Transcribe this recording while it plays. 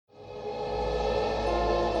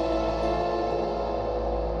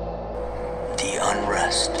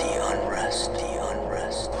Podcast.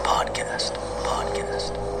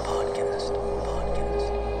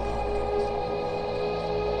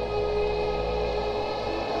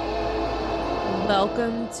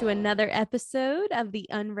 Welcome to another episode of the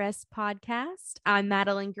Unrest Podcast. I'm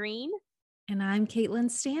Madeline Green. And I'm Caitlin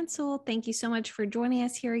Stansel. Thank you so much for joining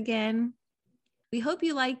us here again. We hope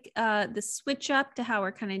you like the switch up to how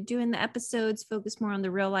we're kind of doing the episodes, focus more on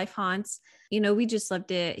the real life haunts. You know, we just love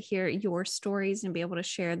to hear your stories and be able to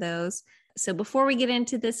share those. So before we get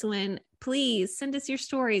into this one, please send us your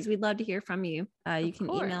stories. We'd love to hear from you. You can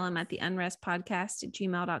email them at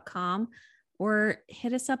theunrestpodcast@gmail.com or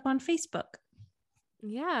hit us up on Facebook.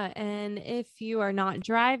 Yeah, and if you are not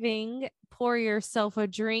driving, pour yourself a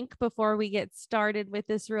drink before we get started with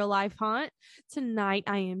this real life haunt. Tonight,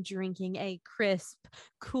 I am drinking a crisp,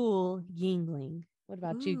 cool Yuengling. What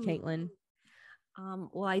about you, Caitlin?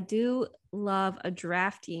 Well, I do love a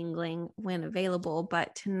draft Yuengling when available,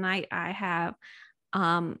 but tonight I have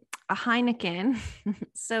a Heineken.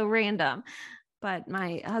 So random, but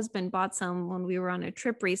my husband bought some when we were on a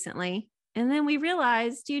trip recently, and then we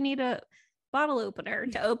realized you need a bottle opener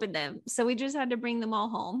to open them, so we just had to bring them all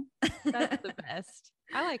home. That's the best.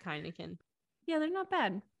 I like Heineken. Yeah, they're not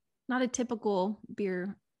bad. Not a typical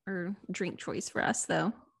beer or drink choice for us,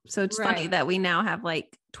 though. So it's funny that we now have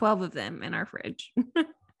like 12 of them in our fridge.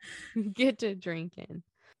 Get to drinking.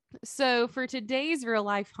 So for today's real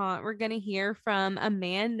life haunt, we're going to hear from a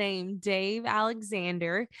man named Dave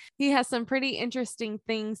Alexander. He has some pretty interesting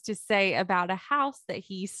things to say about a house that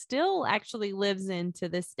he still actually lives in to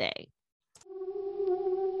this day.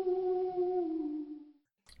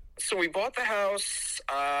 So we bought the house,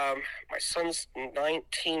 my son's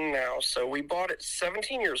 19 now, so we bought it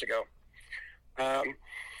 17 years ago.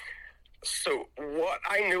 So what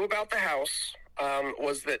I knew about the house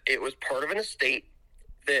was that it was part of an estate,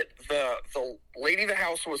 that the lady of the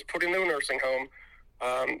house was put into a nursing home.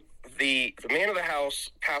 The man of the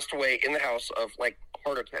house passed away in the house of like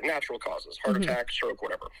heart attack, natural causes, heart attack, stroke,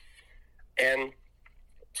 whatever. And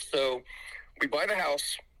so we buy the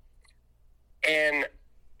house, and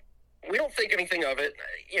we don't think anything of it.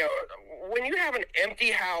 You know, when you have an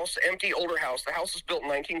empty older house, the house was built in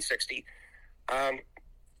 1960.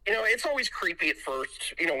 You know, it's always creepy at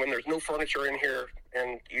first, you know, when there's no furniture in here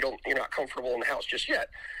and you're not comfortable in the house just yet.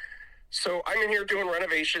 So I'm in here doing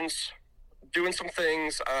renovations, doing some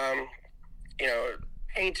things, you know,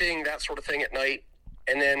 painting, that sort of thing at night.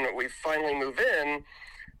 And then we finally move in,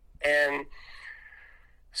 and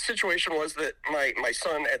situation was that my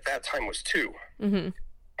son at that time was 2.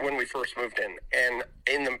 When we first moved in, and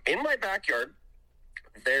in my backyard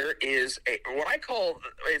there is what I call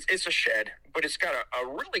it's a shed, but it's got a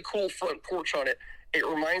really cool front porch on it. It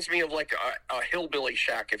reminds me of like a hillbilly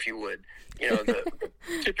shack, if you would, you know, the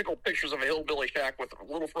typical pictures of a hillbilly shack with a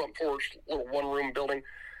little front porch, little one-room building.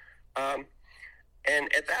 And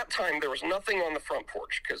at that time there was nothing on the front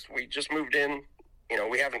porch because we just moved in. You know,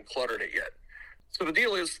 we haven't cluttered it yet. So the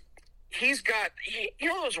deal is, he's got, you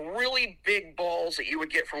know, those really big balls that you would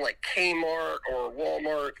get from like Kmart or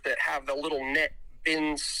Walmart that have the little net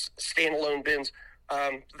bins, standalone bins.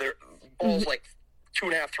 They're balls like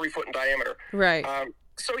 2.5, 3 foot in diameter. Right.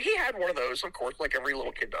 So he had one of those, of course, like every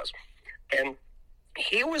little kid does. And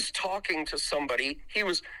he was talking to somebody. He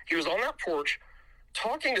was on that porch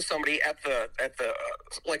talking to somebody at the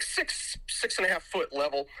like 6.5 foot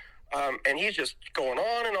level. And he's just going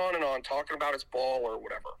on and on and on, talking about his ball or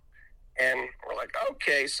whatever. And we're like,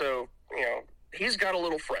 okay, so, you know, he's got a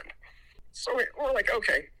little friend. So we're like,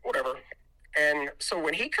 okay, whatever. And so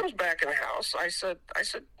when he comes back in the house, I said,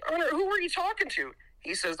 Honor, who were you talking to?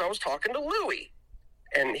 He says, I was talking to Louie.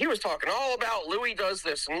 And he was talking all about Louie does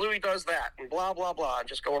this and Louie does that and blah, blah, blah, and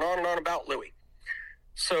just going on and on about Louie.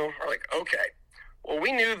 So we're like, okay. Well,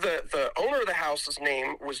 we knew the owner of the house's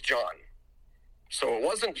name was John. So it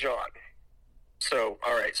wasn't John. So,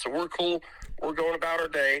 all right, so we're cool. We're going about our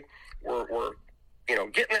day. We're you know,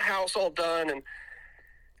 getting the house all done, and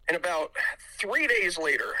about 3 days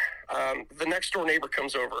later, the next door neighbor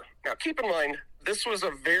comes over. Now, keep in mind, this was a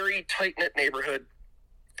very tight-knit neighborhood.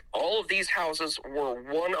 All of these houses were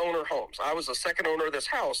one-owner homes. I was the second owner of this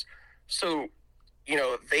house, so, you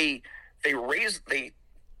know, they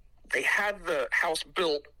had the house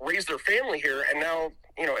built, raised their family here, and now,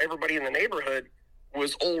 you know, everybody in the neighborhood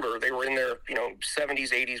was older. They were in their, you know,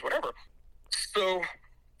 70s, 80s, whatever.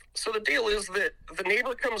 So the deal is that the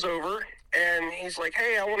neighbor comes over and he's like,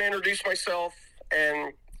 hey, I want to introduce myself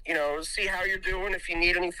and, you know, see how you're doing, if you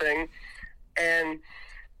need anything. And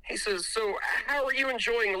he says, so how are you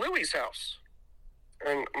enjoying Louie's house?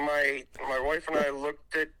 And my wife and I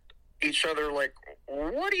looked at each other like,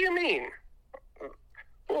 what do you mean?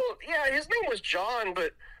 Well, yeah, his name was John,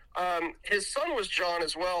 but his son was John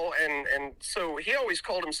as well, and so he always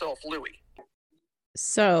called himself Louis.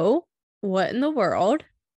 So, what in the world?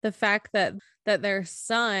 The fact that their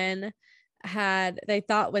son they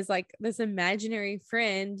thought was like this imaginary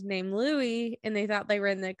friend named Louis, and they thought they were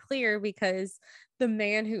in the clear because the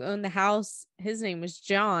man who owned the house, his name was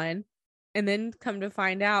John. And then come to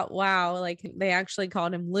find out, wow, like they actually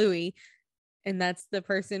called him Louis, and that's the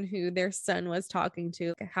person who their son was talking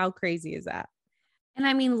to. How crazy is that? And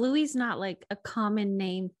I mean, Louis not like a common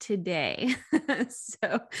name today.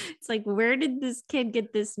 So it's like, where did this kid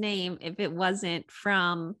get this name if it wasn't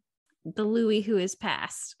from the Louis who is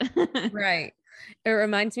passed? Right. It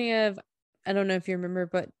reminds me of, I don't know if you remember,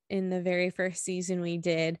 but in the very first season we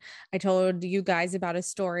did, I told you guys about a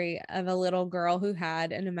story of a little girl who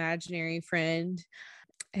had an imaginary friend.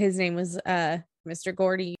 His name was Mr.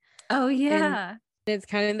 Gordy. Oh, yeah. And it's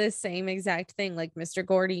kind of the same exact thing. Like Mr.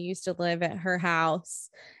 Gordy used to live at her house.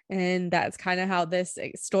 And that's kind of how this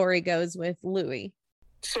story goes with Louis.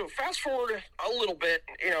 So fast forward a little bit,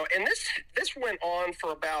 and this went on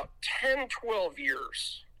for about 10, 12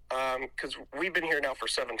 years. Because we've been here now for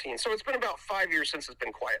 17. So it's been about 5 years since it's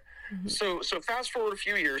been quiet. Mm-hmm. So fast forward a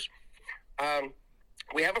few years,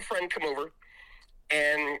 we have a friend come over,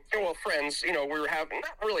 and, friends, we were having,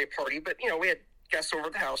 not really a party, but, we had guests over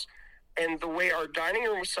at the house. And the way our dining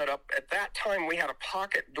room was set up, at that time, we had a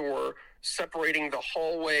pocket door separating the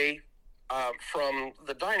hallway from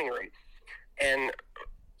the dining room. And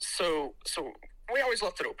so we always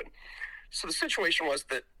left it open. So the situation was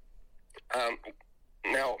that,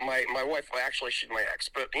 now, my wife, actually, she's my ex,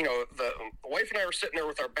 but, the wife and I were sitting there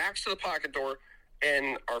with our backs to the pocket door,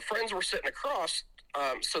 and our friends were sitting across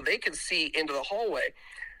so they could see into the hallway.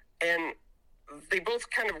 And they both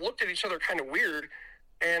kind of looked at each other kind of weird,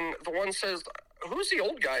 and the one says, "Who's the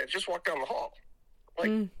old guy that just walked down the hall?" I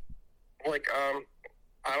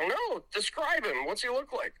don't know. Describe him. What's he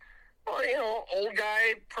look like? Well, old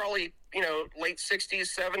guy, probably, late 60s,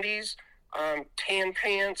 70s. Tan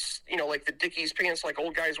pants, like the Dickies pants like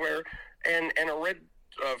old guys wear, and a red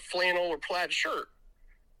flannel or plaid shirt.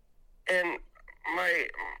 And my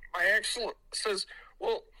ex says,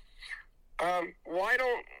 "Well, why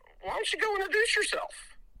don't you go introduce yourself?"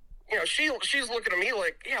 She's looking at me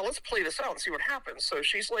like, "Yeah, let's play this out and see what happens." So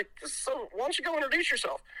she's like, "So why don't you go introduce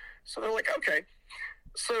yourself?" So they're like, "Okay."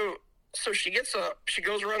 So she gets up, she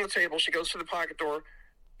goes around the table, she goes to the pocket door,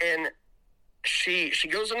 and she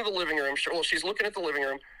goes into the living room. She's looking at the living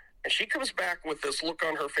room, and she comes back with this look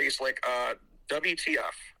on her face like,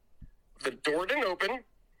 WTF. The door didn't open.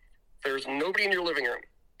 There's nobody in your living room.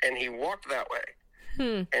 And he walked that way.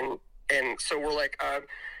 And so we're like,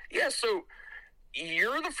 yeah, so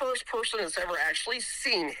you're the first person that's ever actually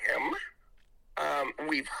seen him.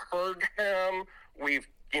 We've heard him. We've,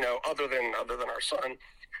 other than our son.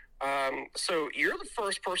 So you're the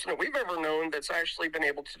first person that we've ever known that's actually been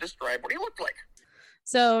able to describe what he looked like.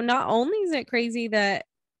 So not only is it crazy that,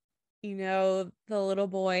 the little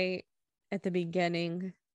boy at the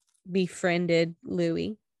beginning befriended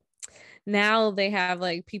Louis, now they have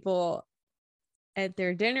like people at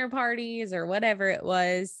their dinner parties or whatever it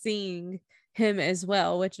was seeing him as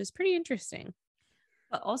well, which is pretty interesting.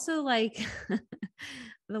 But also like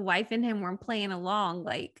the wife and him were playing along,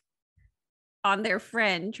 like, on their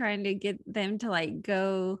friend, trying to get them to like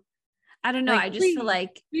go. I don't know. Like, I just feel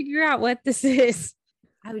like figure out what this is.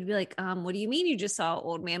 I would be like, what do you mean you just saw an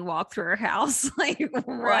old man walk through our house? Like, what?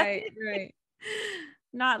 Right.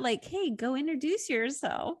 Not like, hey, go introduce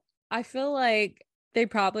yourself. I feel like they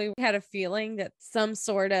probably had a feeling that some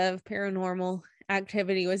sort of paranormal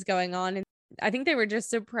activity was going on. And I think they were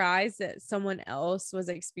just surprised that someone else was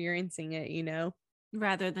experiencing it,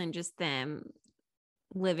 rather than just them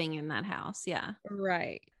living in that house. Yeah.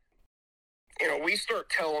 Right. We start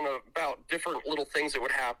telling about different little things that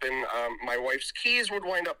would happen. My wife's keys would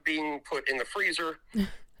wind up being put in the freezer.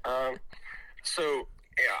 So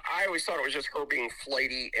yeah, I always thought it was just her being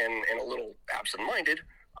flighty and a little absent-minded.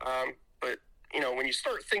 But when you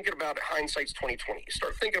start thinking about it, hindsight's 20/20. You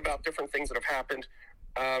start thinking about different things that have happened.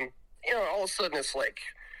 All of a sudden it's like,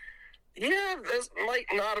 yeah, this might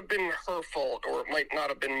not have been her fault, or it might not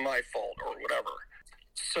have been my fault, or whatever.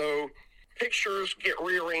 So pictures get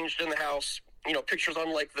rearranged in the house. Pictures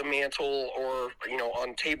on like the mantle or,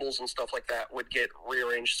 on tables and stuff like that would get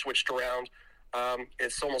rearranged, switched around.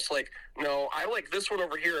 It's almost like, no, I like this one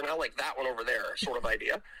over here and I like that one over there sort of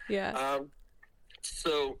idea. Yeah.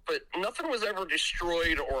 But nothing was ever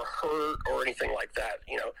destroyed or hurt or anything like that,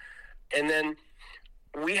 And then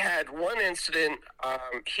we had one incident.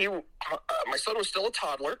 My son was still a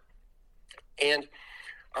toddler, and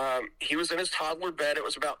He was in his toddler bed. It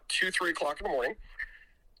was about 2-3 o'clock in the morning.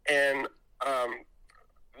 And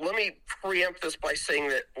let me preempt this by saying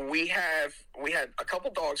that we had a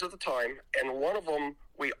couple dogs at the time, and one of them,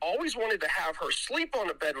 we always wanted to have her sleep on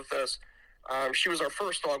the bed with us. She was our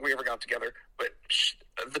first dog we ever got together, but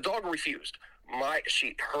the dog refused.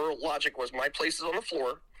 Her logic was, my place is on the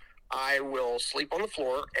floor. I will sleep on the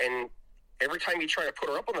floor, and every time you try to put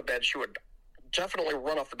her up on the bed, she would definitely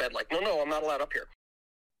run off the bed like, no, I'm not allowed up here.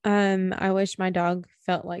 I wish my dog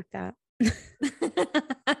felt like that.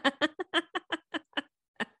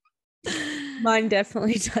 Mine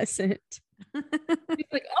definitely doesn't. He's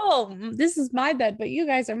like, oh, this is my bed, but you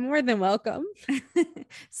guys are more than welcome.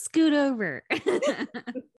 Scoot over.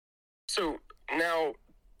 So now,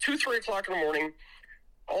 2-3 o'clock in the morning,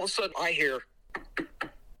 all of a sudden I hear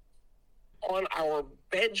on our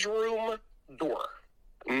bedroom door,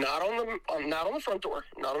 not on the front door,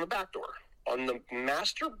 not on the back door, on the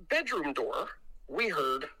master bedroom door, we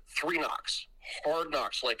heard 3 knocks, hard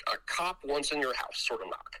knocks, like a cop once in your house sort of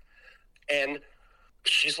knock. And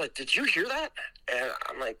she's like, did you hear that? And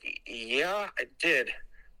I'm like, yeah, I did.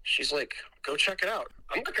 She's like, go check it out.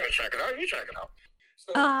 I'm not going to check it out. You check it out.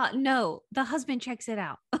 So, no, the husband checks it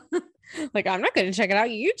out. Like, I'm not going to check it out.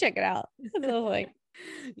 You check it out. So like,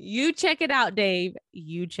 you check it out, Dave.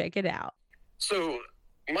 You check it out. So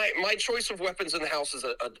my choice of weapons in the house is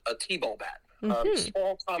a T-ball bat.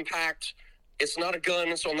 Small, compact. It's not a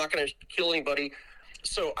gun, so I'm not going to kill anybody.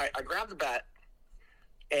 So I grab the bat,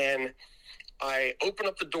 and I open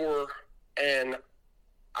up the door, and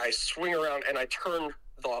I swing around, and I turn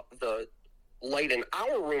the light in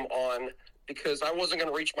our room on, because I wasn't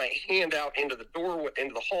going to reach my hand out into the door,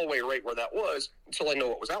 into the hallway right where that was, until I know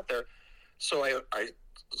what was out there. So I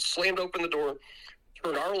slammed open the door,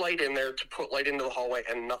 turned our light in there to put light into the hallway,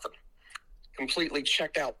 and nothing. Completely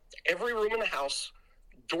checked out every room in the house.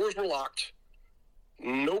 Doors were locked.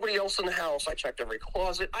 Nobody else in the house. I checked every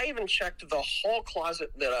closet. I even checked the hall closet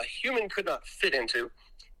that a human could not fit into.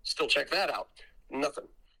 Still checked that out. Nothing.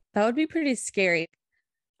 That would be pretty scary.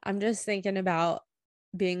 I'm just thinking about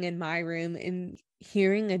being in my room and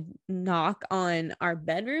hearing a knock on our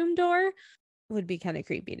bedroom door would be kind of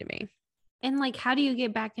creepy to me. And like, how do you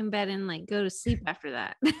get back in bed and like go to sleep after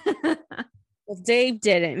that? Well, Dave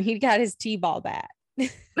didn't. He got his T-ball bat.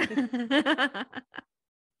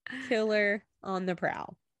 Killer on the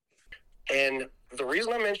prowl. And the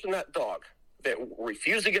reason I mentioned that dog that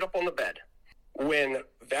refused to get up on the bed, when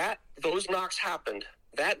those knocks happened,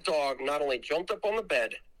 that dog not only jumped up on the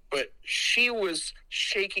bed, but she was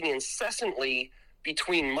shaking incessantly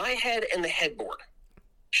between my head and the headboard.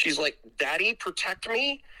 She's like, Daddy, protect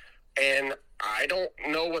me. And I don't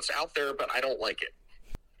know what's out there, but I don't like it.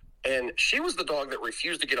 And she was the dog that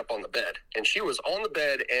refused to get up on the bed. And she was on the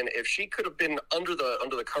bed, and if she could have been under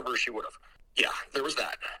the covers, she would have. Yeah, there was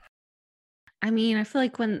that. I mean, I feel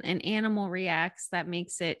like when an animal reacts, that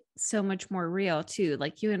makes it so much more real too.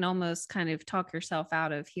 Like, you can almost kind of talk yourself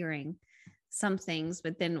out of hearing some things,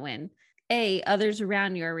 but then when others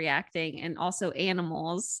around you are reacting, and also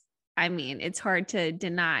animals, I mean, it's hard to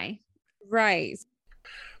deny. Right.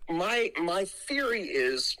 My theory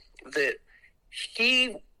is that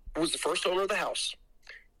he was the first owner of the house.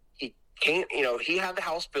 He came, he had the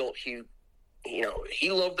house built. He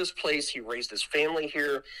loved this place. He raised his family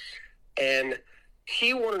here, and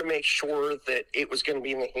he wanted to make sure that it was going to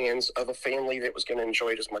be in the hands of a family that was going to enjoy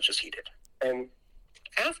it as much as he did. And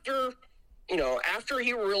after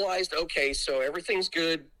he realized, okay, so everything's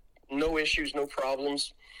good, no issues, no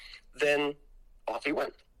problems, then off he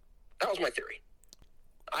went. That was my theory.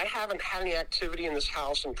 I haven't had any activity in this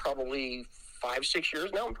house in probably 5-6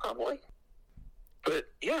 years now, probably. But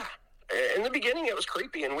yeah, in the beginning it was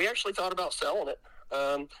creepy, and we actually thought about selling it.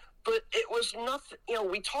 But it was nothing,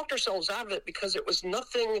 we talked ourselves out of it because it was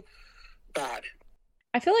nothing bad.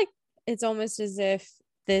 I feel like it's almost as if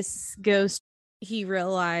this ghost, he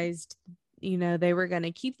realized, they were going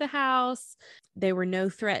to keep the house. They were no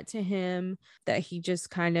threat to him, that he just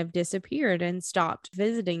kind of disappeared and stopped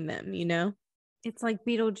visiting them, It's like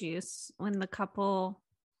Beetlejuice, when the couple,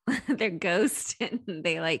 they're ghosts and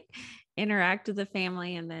they like interact with the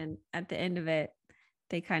family, and then at the end of it,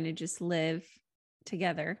 they kind of just live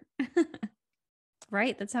together.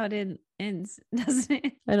 Right? That's how it ends, doesn't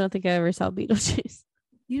it? I don't think I ever saw Beetlejuice.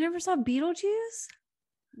 You never saw Beetlejuice?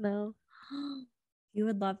 No. You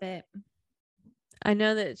would love it. I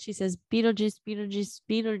know that she says Beetlejuice, Beetlejuice,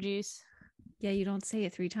 Beetlejuice. Yeah, you don't say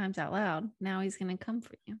it 3 times out loud. Now he's going to come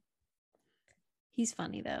for you. He's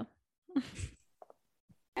funny though.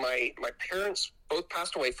 My parents both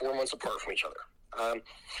passed away 4 months apart from each other.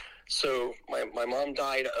 So my mom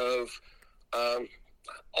died of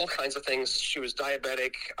all kinds of things. She was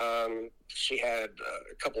diabetic. She had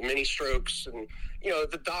a couple mini strokes, and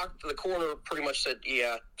the coroner pretty much said,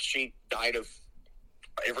 yeah, she died of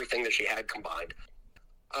everything that she had combined.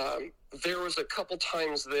 There was a couple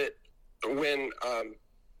times that when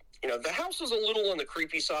the house was a little on the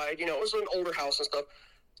creepy side. It was an older house and stuff,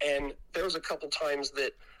 and there was a couple times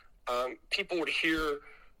that people would hear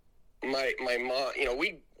my mom.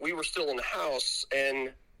 We were still in the house,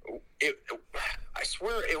 and I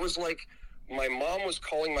swear it was like my mom was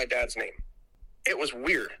calling my dad's name. It was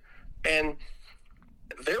weird. And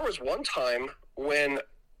there was one time when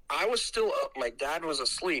I was still up, my dad was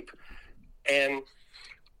asleep, and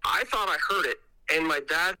I thought I heard it, and my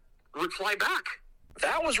dad replied back.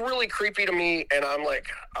 That was really creepy to me, and I'm like,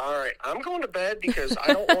 all right, I'm going to bed because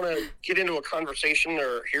I don't want to get into a conversation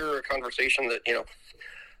or hear a conversation that,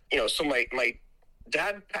 so my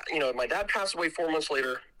dad, my dad passed away 4 months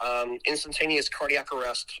later, instantaneous cardiac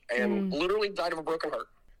arrest, and literally died of a broken heart.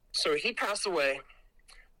 So he passed away,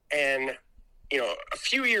 and, a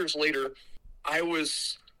few years later, I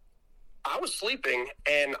was sleeping,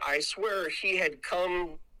 and I swear he had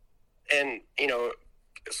come and,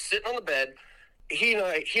 sitting on the bed. He and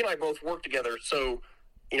I both worked together. So,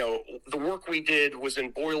 the work we did was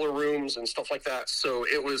in boiler rooms and stuff like that. So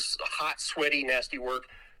it was hot, sweaty, nasty work.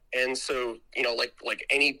 And so, like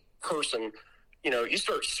any person, you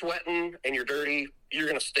start sweating and you're dirty, you're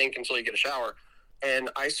going to stink until you get a shower. And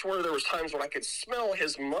I swear there was times when I could smell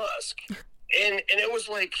his musk, and it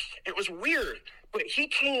was weird, but he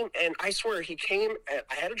came, and I swear he came, and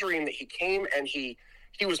I had a dream that he came, and he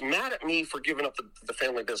was mad at me for giving up the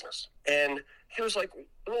family business. And he was like,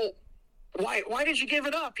 well, why did you give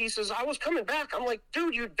it up? He says, I was coming back. I'm like,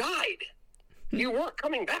 dude, you died. You weren't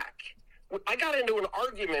coming back. I got into an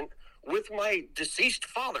argument with my deceased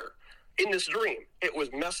father in this dream. It was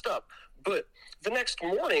messed up. But the next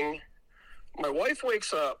morning, my wife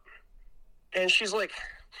wakes up, and she's like,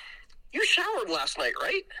 you showered last night,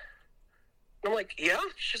 right? And I'm like, yeah.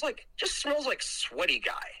 She's like, just smells like sweaty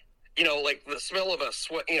guy. Like the smell of a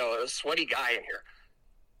sweaty guy in here.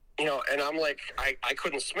 And I'm like, I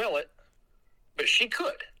couldn't smell it, but she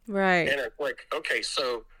could. Right. And it's like, okay,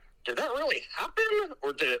 so did that really happen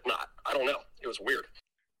or did it not? I don't know. It was weird.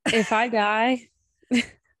 If I die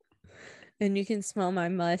and you can smell my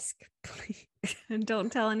musk, please. And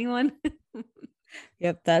don't tell anyone.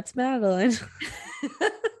 Yep, that's Madeline.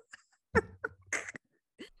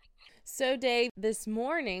 So, Dave, this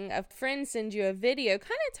morning, a friend sent you a video.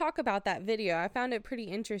 Kind of talk about that video. I found it pretty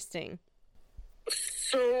interesting.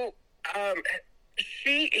 So,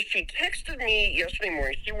 she texted me yesterday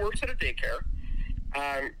morning. She works at a daycare.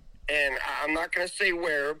 And I'm not going to say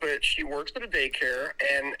where, but she works at a daycare,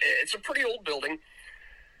 and it's a pretty old building.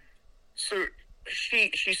 So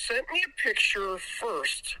she sent me a picture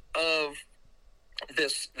first of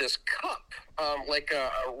this cup, like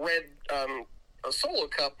a red a Solo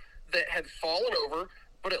cup that had fallen over,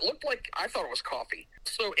 but it looked like, I thought it was coffee.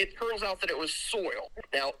 So it turns out that it was soil.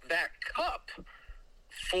 Now, that cup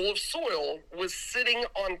full of soil was sitting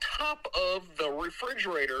on top of the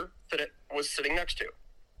refrigerator that it was sitting next to.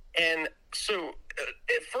 And so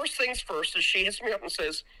first things first is she hits me up and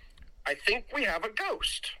says, I think we have a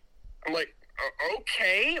ghost. I'm like,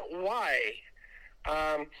 okay, why?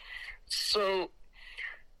 So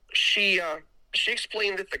she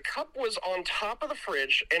explained that the cup was on top of the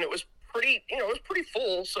fridge, and it was pretty, it was pretty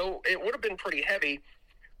full, so it would have been pretty heavy.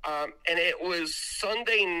 And it was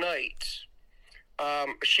Sunday night.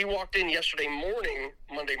 She walked in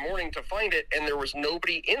Monday morning to find it, and there was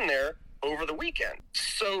nobody in there over the weekend.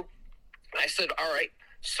 So I said, all right,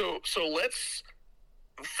 so let's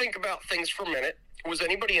think about things for a minute. Was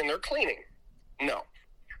anybody in there cleaning? No.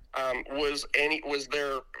 Where's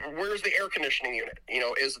the air conditioning unit?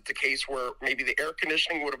 Is it the case where maybe the air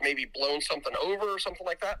conditioning would have maybe blown something over or something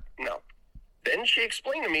like that? No. Then she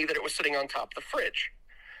explained to me that it was sitting on top of the fridge.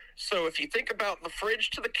 So if you think about the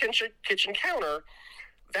fridge to the kitchen counter,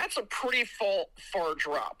 that's a pretty far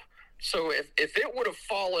drop. So if it would have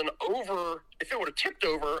fallen over, if it would have tipped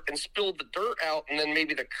over and spilled the dirt out, and then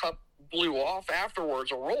maybe the cup blew off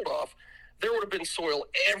afterwards or rolled off, there would have been soil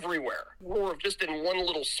everywhere, or just in one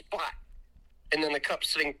little spot, and then the cup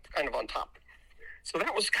sitting kind of on top. So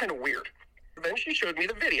that was kind of weird. Then she showed me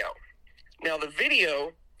the video. Now the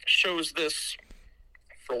video shows this,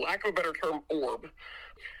 for lack of a better term, orb,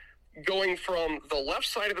 going from the left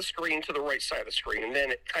side of the screen to the right side of the screen, and then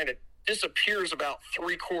it kind of disappears about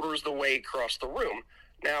 3/4 the way across the room.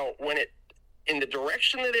 Now, when it, in the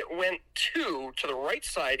direction that it went to the right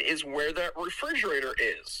side is where that refrigerator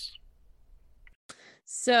is.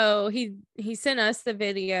 So he sent us the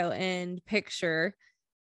video and picture,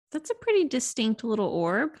 That's a pretty distinct little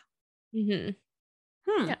orb. Mm-hmm.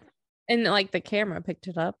 Yeah. And like the camera picked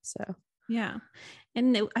it up. So yeah.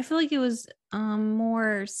 And I feel like it was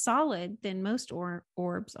more solid than most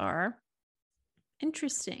orbs are.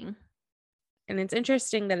 Interesting. And it's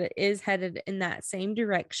interesting that it is headed in that same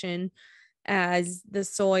direction as the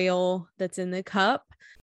soil that's in the cup.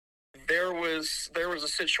 There was a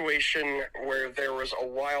situation where there was a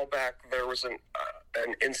while back, there was an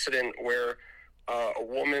incident where a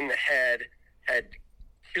woman had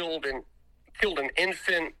killed an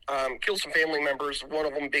infant, killed some family members, one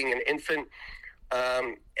of them being an infant.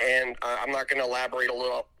 And I'm not going to elaborate a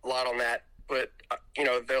lot on that, but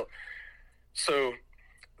so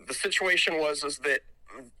the situation was that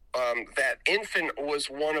that infant was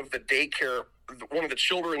one of the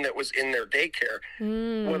children that was in their daycare.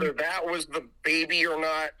 Whether that was the baby or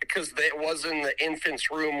not, because it was in the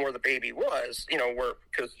infant's room where the baby was,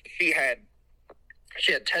 because she had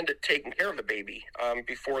taken care of the baby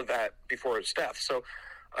before its death. So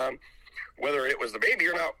whether it was the baby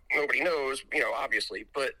or not, nobody knows, obviously.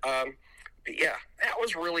 But yeah, that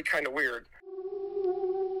was really kind of weird.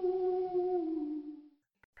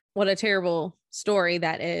 What a terrible story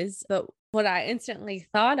that is. But what I instantly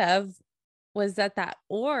thought of was that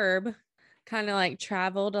orb kind of like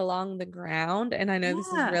traveled along the ground. And I know this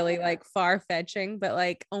is really like far-fetching, but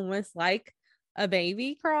like almost like a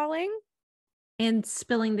baby crawling. And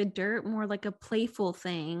spilling the dirt, more like a playful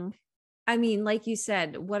thing. I mean, like you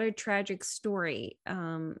said, what a tragic story.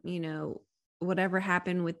 Whatever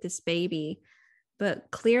happened with this baby.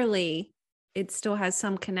 But clearly it still has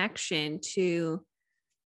some connection to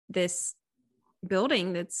this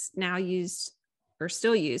building that's now used or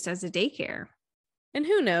still used as a daycare. And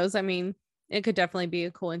who knows? I mean, it could definitely be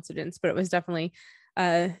a coincidence, but it was definitely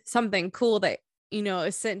something cool that,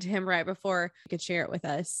 is sent to him right before he could share it with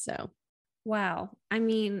us. So, wow. I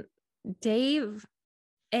mean, Dave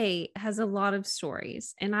A has a lot of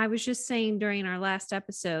stories. And I was just saying during our last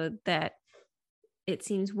episode that it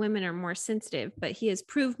seems women are more sensitive, but he has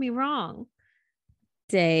proved me wrong.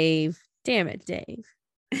 Dave. Damn it, Dave.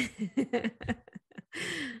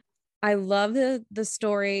 I love the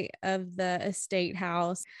story of the estate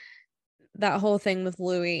house, that whole thing with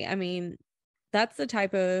Louis. I mean, that's the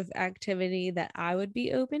type of activity that I would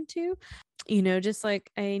be open to, just like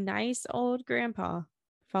a nice old grandpa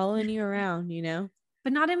following you around,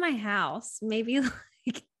 but not in my house. Maybe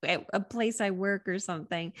like at a place I work or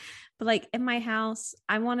something, but like in my house,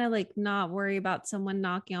 I want to like not worry about someone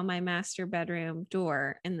knocking on my master bedroom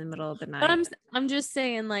door in the middle of the night. But I'm just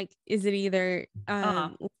saying, like, is it either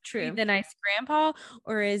true, the nice grandpa,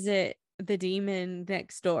 or is it the demon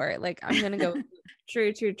next door? Like, I'm gonna go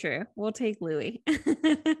true. We'll take Louis.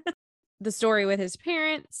 The story with his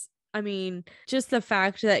parents. I mean, just the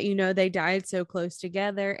fact that, they died so close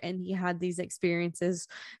together, and he had these experiences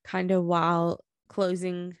kind of while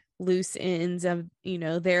closing loose ends of,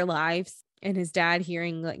 their lives, and his dad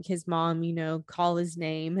hearing like his mom, call his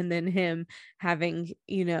name, and then him having,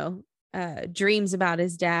 dreams about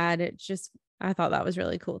his dad. I thought that was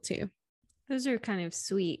really cool too. Those are kind of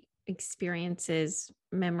sweet experiences,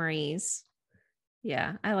 memories.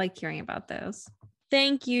 Yeah, I like hearing about those.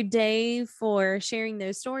 Thank you, Dave, for sharing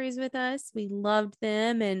those stories with us. We loved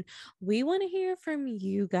them, and we want to hear from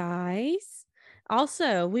you guys.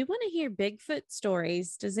 Also, we want to hear Bigfoot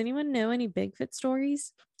stories. Does anyone know any Bigfoot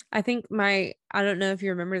stories? I think I don't know if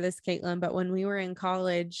you remember this, Caitlin, but when we were in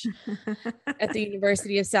college at the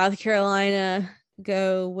University of South Carolina,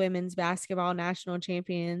 go women's basketball national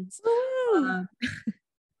champions.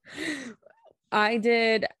 I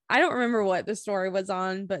don't remember what the story was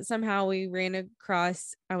on, but somehow we ran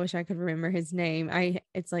across, I wish I could remember his name.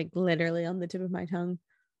 It's like literally on the tip of my tongue.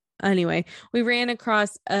 Anyway, we ran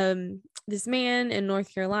across this man in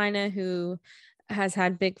North Carolina who has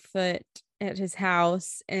had Bigfoot at his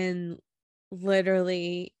house, and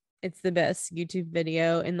literally it's the best YouTube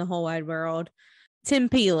video in the whole wide world. Tim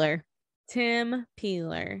Peeler. And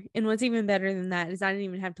what's even better than that is I didn't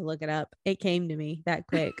even have to look it up. It came to me that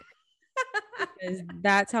quick. Because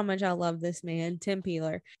that's how much I love this man, Tim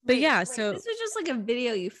Peeler. But so this was just like a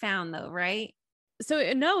video you found though, right?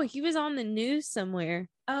 So no, he was on the news somewhere.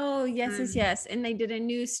 Oh, yes. And they did a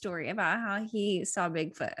news story about how he saw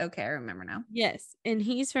Bigfoot. Okay, I remember now. Yes. And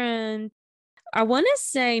he's from, I want to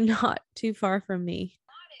say, not too far from me.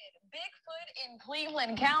 Bigfoot in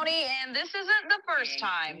Cleveland County, and this isn't the first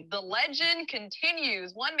time. The legend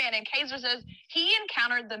continues. One man in Kaiser says he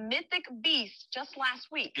encountered the mythic beast just last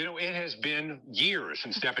week. It has been years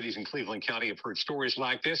since deputies in Cleveland County have heard stories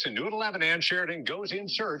like this, and New at 11 Ann Sheridan goes in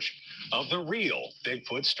search of the real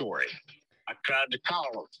Bigfoot story. I tried to call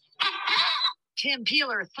him. Tim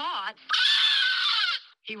Peeler thought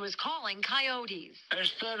he was calling coyotes.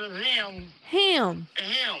 Instead of them, Him.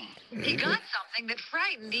 him. He got something that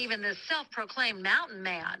frightened even the self-proclaimed mountain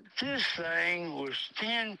man. This thing was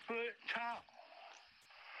 10 foot tall.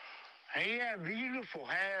 He had beautiful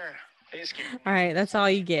hair. All right, that's all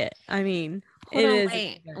you get. I mean, Hold it on,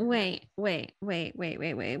 is. wait.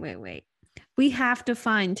 We have to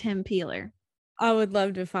find Tim Peeler. I would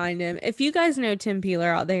love to find him. If you guys know Tim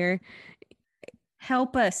Peeler out there,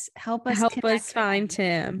 Help us help connect us with find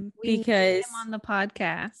him. Tim, We need because him on the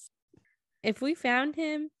podcast. if we found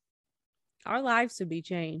him, our lives would be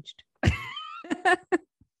changed. I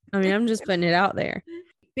mean, I'm just putting it out there.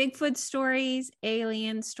 Bigfoot stories,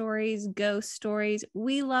 alien stories, ghost stories.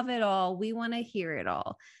 We love it all. We want to hear it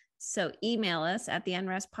all. So email us at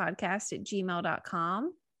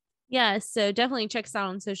theunrestpodcast@gmail.com. Yes, so definitely check us out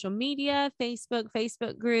on social media,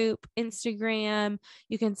 Facebook group, Instagram.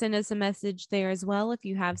 You can send us a message there as well if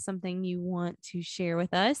you have something you want to share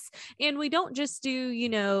with us. And we don't just do,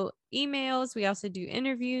 emails. We also do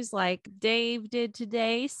interviews like Dave did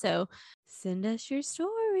today. So send us your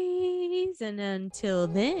stories. And until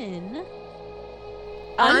then,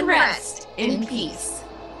 Unrest in peace.